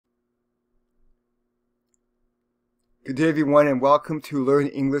Good day everyone and welcome to Learn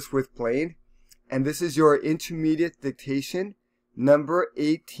English with Blaine. And this is your intermediate dictation number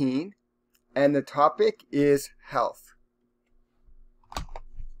 18 and the topic is health.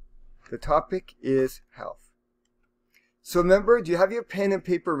 The topic is health. So remember, do you have your pen and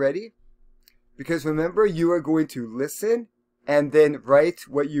paper ready? Because remember, you are going to listen and then write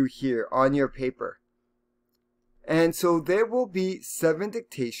what you hear on your paper. And so there will be 7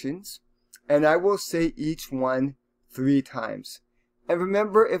 dictations and I will say each one 3 times. And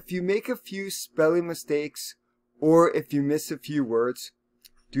remember, if you make a few spelling mistakes or if you miss a few words,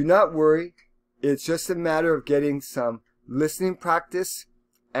 do not worry. It's just a matter of getting some listening practice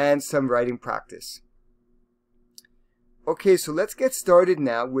and some writing practice. Okay, so let's get started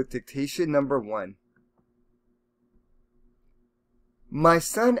now with dictation number 1. My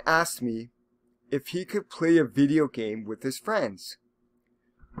son asked me if he could play a video game with his friends.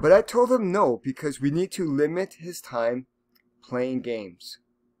 But I told him no because we need to limit his time playing games.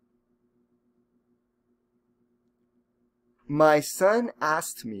 My son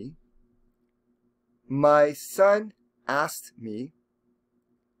asked me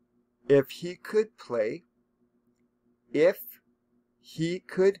if he could play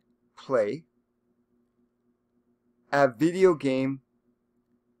a video game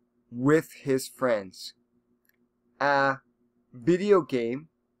with his friends. A video game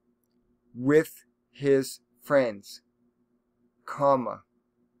with his friends, comma.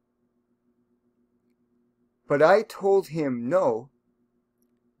 But I told him no,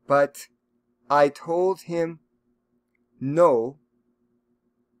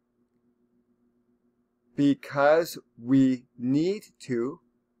 because we need to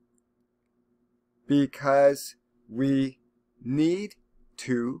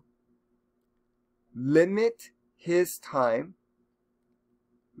limit his time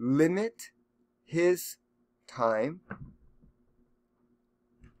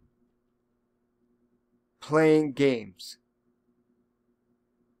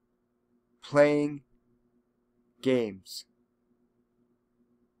playing games.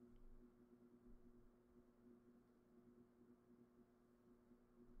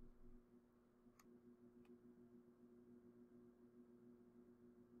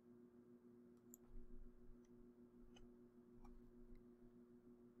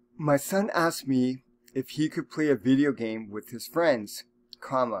 My son asked me if he could play a video game with his friends,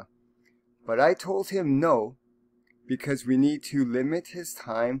 comma, but I told him no because we need to limit his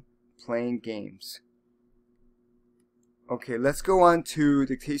time playing games. Okay, let's go on to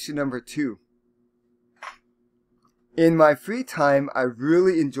dictation number 2. In my free time, I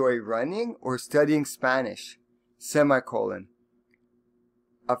really enjoy running or studying Spanish, semicolon.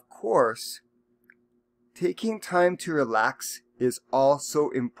 Of course, taking time to relax is also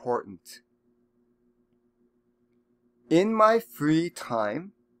important. In my free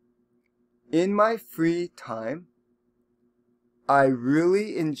time, I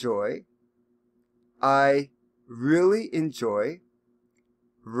really enjoy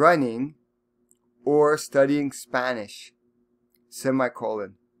running or studying Spanish,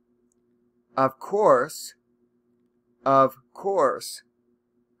 semicolon. Of course,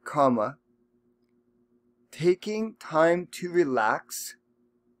 comma, taking time to relax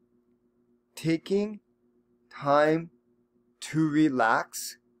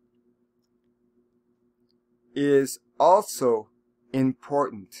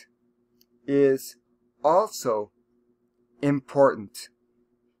is also important.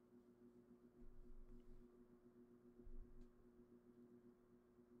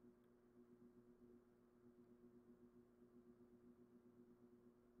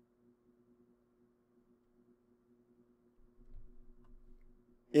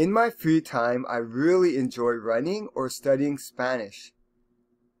 In my free time, I really enjoy running or studying Spanish,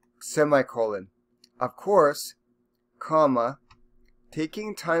 semicolon. Of course, comma,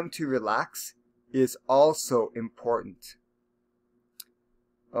 taking time to relax is also important.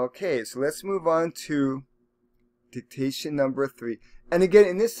 Okay, so let's move on to dictation number 3. And again,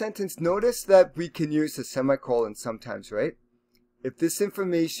 in this sentence, notice that we can use a semicolon sometimes, right? If this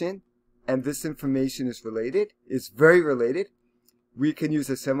information and this information is very related, we can use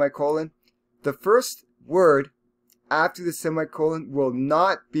a semicolon. The first word after the semicolon will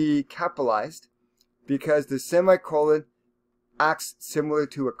not be capitalized because the semicolon acts similar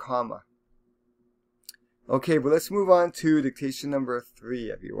to a comma. Okay, but let's move on to dictation number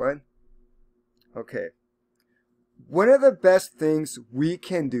 3, everyone. Okay. One of the best things we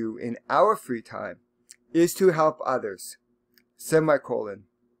can do in our free time is to help others, semicolon.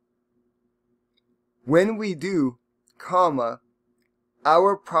 When we do, comma,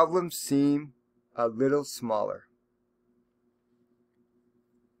 our problems seem a little smaller.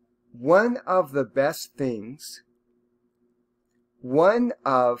 one of the best things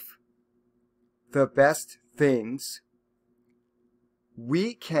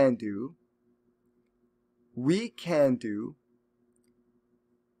we can do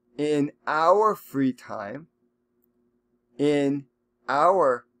in our free time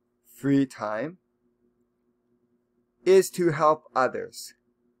is to help others.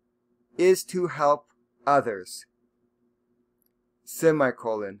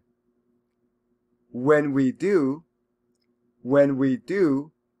 Semicolon. When we do,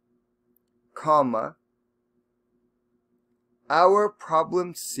 comma, our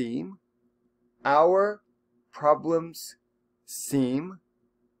problems seem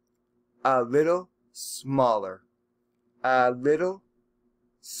a little smaller.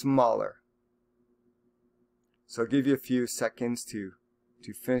 So I'll give you a few seconds to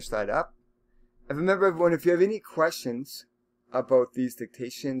finish that up. And remember, everyone, if you have any questions about these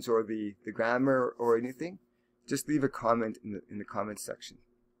dictations or the grammar or anything, just leave a comment in the comment section.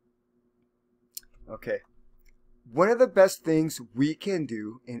 Okay. One of the best things we can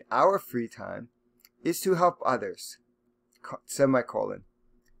do in our free time is to help others. Semicolon.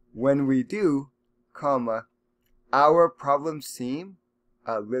 When we do, comma, our problems seem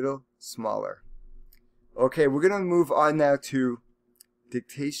a little smaller. Okay, we're going to move on now to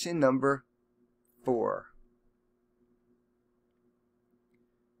dictation number 4.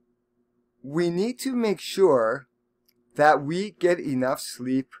 We need to make sure that we get enough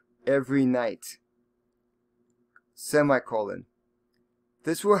sleep every night. Semicolon.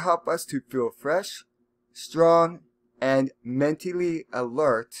 This will help us to feel fresh, strong, and mentally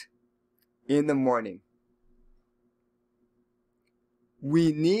alert in the morning.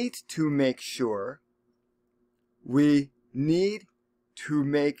 We need to make sure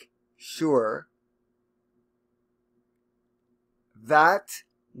that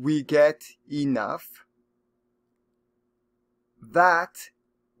we get enough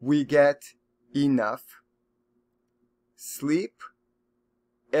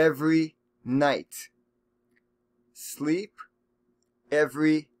sleep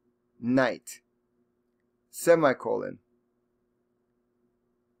every night. Semicolon.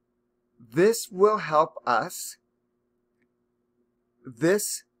 This will help us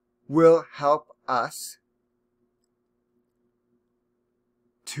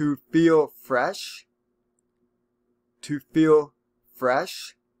to feel fresh,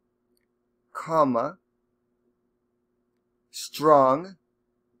 comma, strong,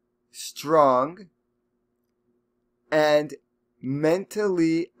 and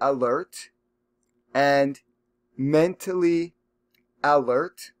mentally alert,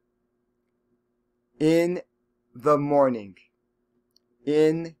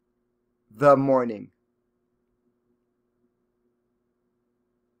 in the morning.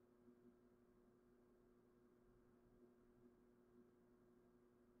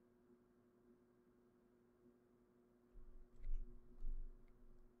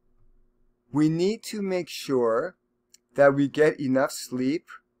 We need to make sure that we get enough sleep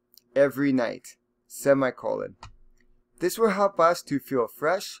every night. Semicolon. This will help us to feel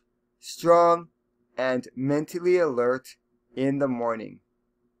fresh, strong, and mentally alert in the morning.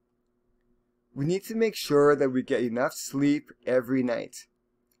 We need to make sure that we get enough sleep every night.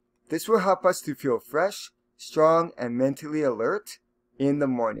 This will help us to feel fresh, strong, and mentally alert in the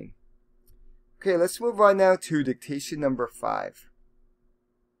morning. Okay, let's move on now to dictation number 5.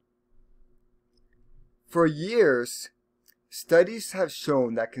 For years, studies have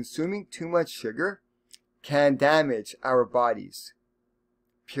shown that consuming too much sugar can damage our bodies.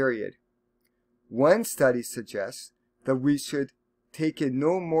 Period. One study suggests that we should take in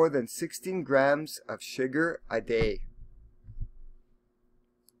no more than 16 grams of sugar a day.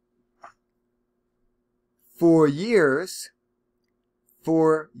 For years,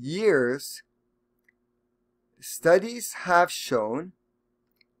 studies have shown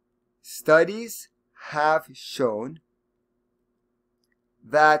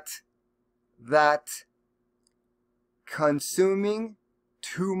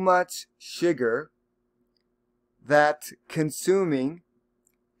that consuming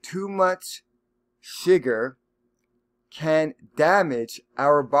too much sugar can damage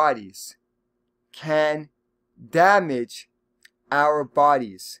our bodies.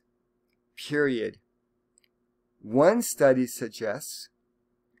 Period. One study suggests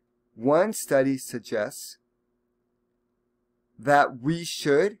that we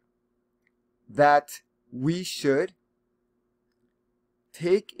should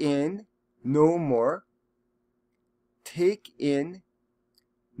take in no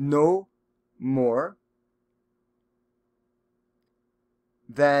more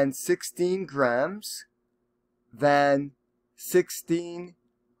than 16 grams than 16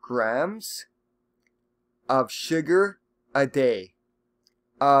 grams of sugar a day,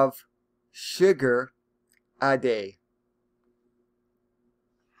 of sugar a day.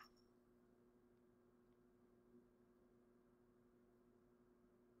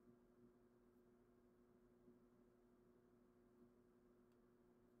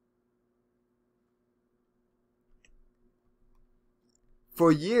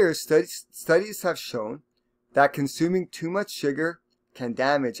 For years, studies have shown that consuming too much sugar can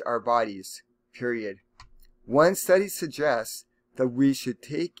damage our bodies, period. One study suggests that we should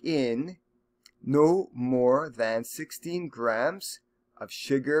take in no more than 16 grams of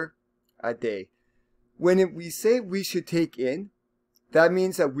sugar a day. When we say we should take in, that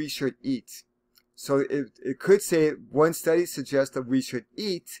means that we should eat. So it could say, one study suggests that we should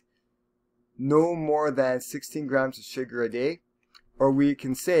eat no more than 16 grams of sugar a day, or we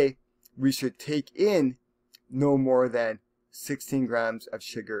can say we should take in no more than 16 grams of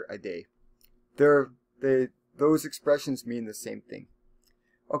sugar a day. Those expressions mean the same thing.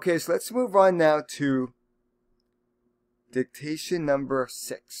 Okay, so let's move on now to dictation number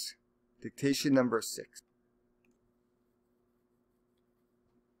 6. Dictation number 6.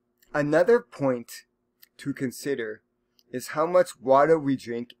 Another point to consider is how much water we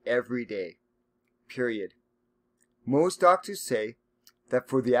drink every day, period. Most doctors say that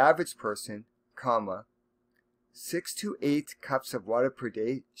for the average person, 6 to 8 cups of water per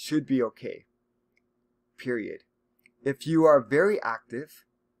day should be okay, period. If you are very active,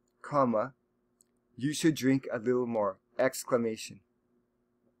 you should drink a little more, exclamation.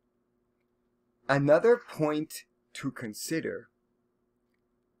 Another point to consider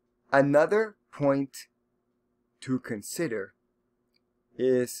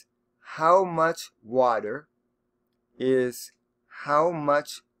is how much water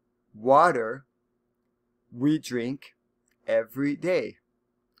we drink every day.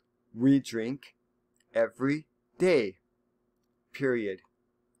 We drink every day, period.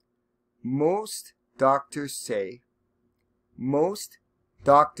 Most doctors say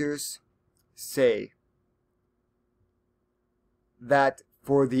that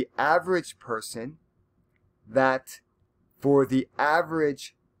for the average person,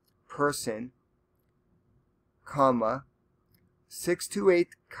 6 to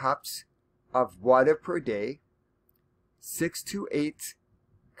 8 cups of water per day, 6 to 8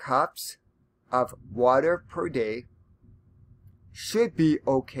 cups of water per day should be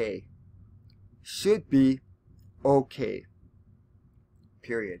okay. Should be okay,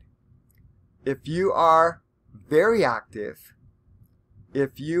 period. If you are very active,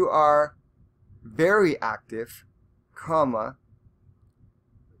 you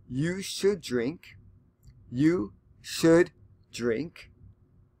should drink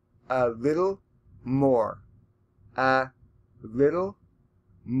a little more.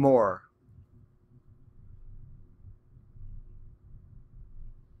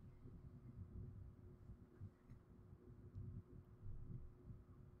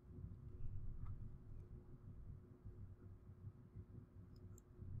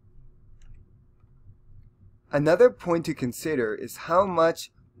 Another point to consider is how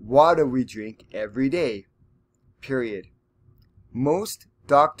much water we drink every day, period. Most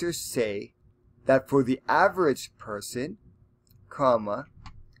doctors say that for the average person,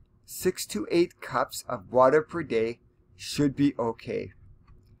 6 to 8 cups of water per day should be okay.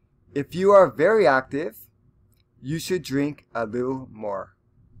 If you are very active, you should drink a little more.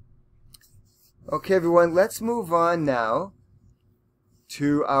 Okay, everyone, let's move on now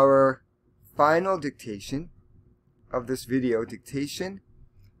to our final dictation of this video, dictation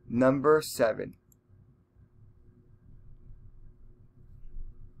number 7.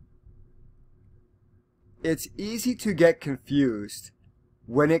 It's easy to get confused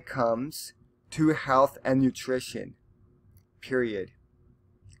when it comes to health and nutrition, period.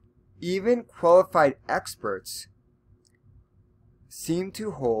 Even qualified experts seem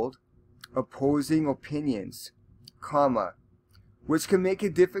to hold opposing opinions, which can make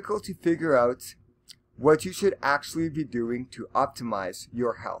it difficult to figure out what you should actually be doing to optimize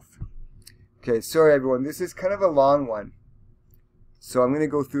your health. Okay, sorry everyone, this is kind of a long one, so I'm going to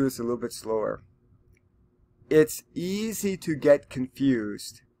go through this a little bit slower. It's easy to get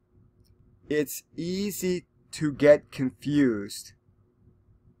confused. It's easy to get confused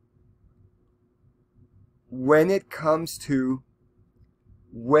when it comes to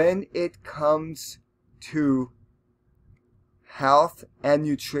health and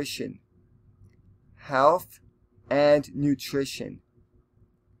nutrition. Health and nutrition,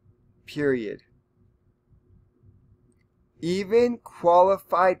 period. even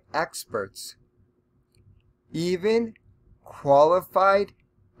qualified experts, even qualified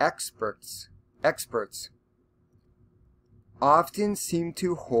experts often seem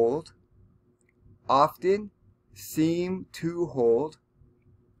to hold opposing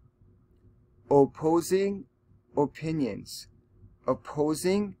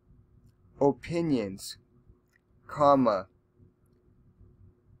opinions, comma,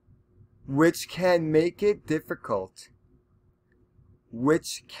 which can make it difficult,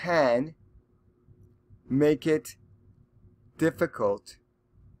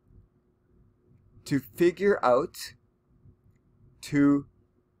 to figure out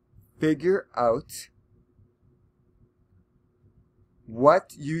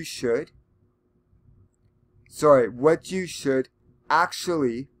what you should actually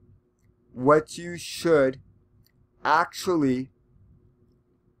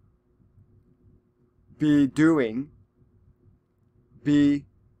be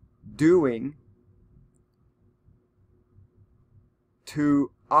doing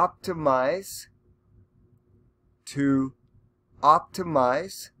to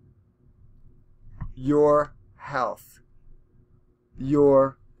optimize your health.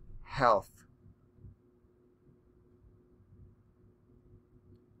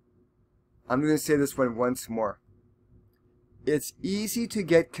 I'm going to say this one once more. It's easy to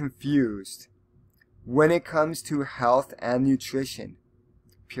get confused when it comes to health and nutrition,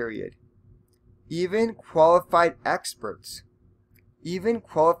 period. Even qualified experts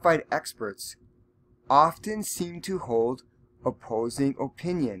often seem to hold opposing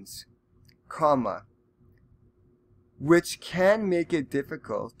opinions, comma, which can make it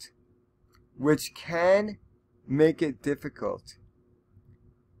difficult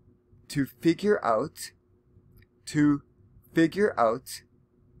to figure out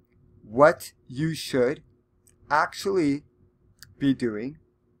what you should actually be doing,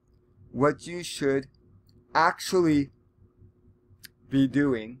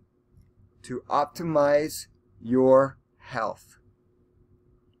 to optimize your health.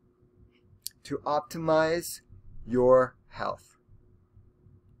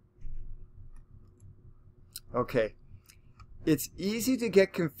 Okay. It's easy to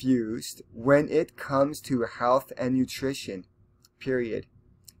get confused when it comes to health and nutrition, period.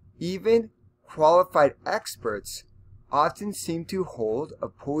 Even qualified experts often seem to hold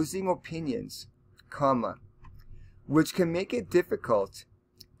opposing opinions, comma, which can make it difficult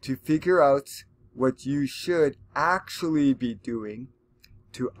to figure out what you should actually be doing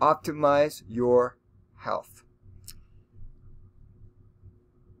to optimize your health.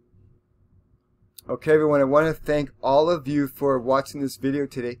 Okay, everyone, I want to thank all of you for watching this video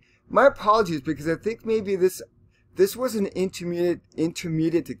today. My apologies, because I think maybe this was an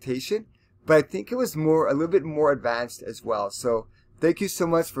intermediate dictation, but I think it was a little bit more advanced as well. So thank you so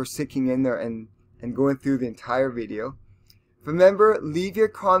much for sticking in there and going through the entire video. Remember, leave your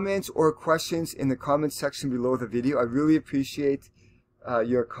comments or questions in the comment section below the video. I really appreciate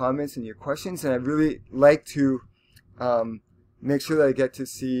your comments and your questions, and I really like to make sure that I get to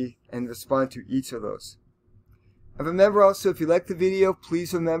see and respond to each of those. And remember also, if you like the video,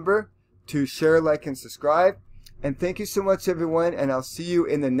 please remember to share, like, and subscribe. And thank you so much, everyone, and I'll see you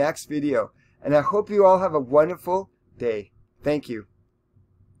in the next video. And I hope you all have a wonderful day. Thank you.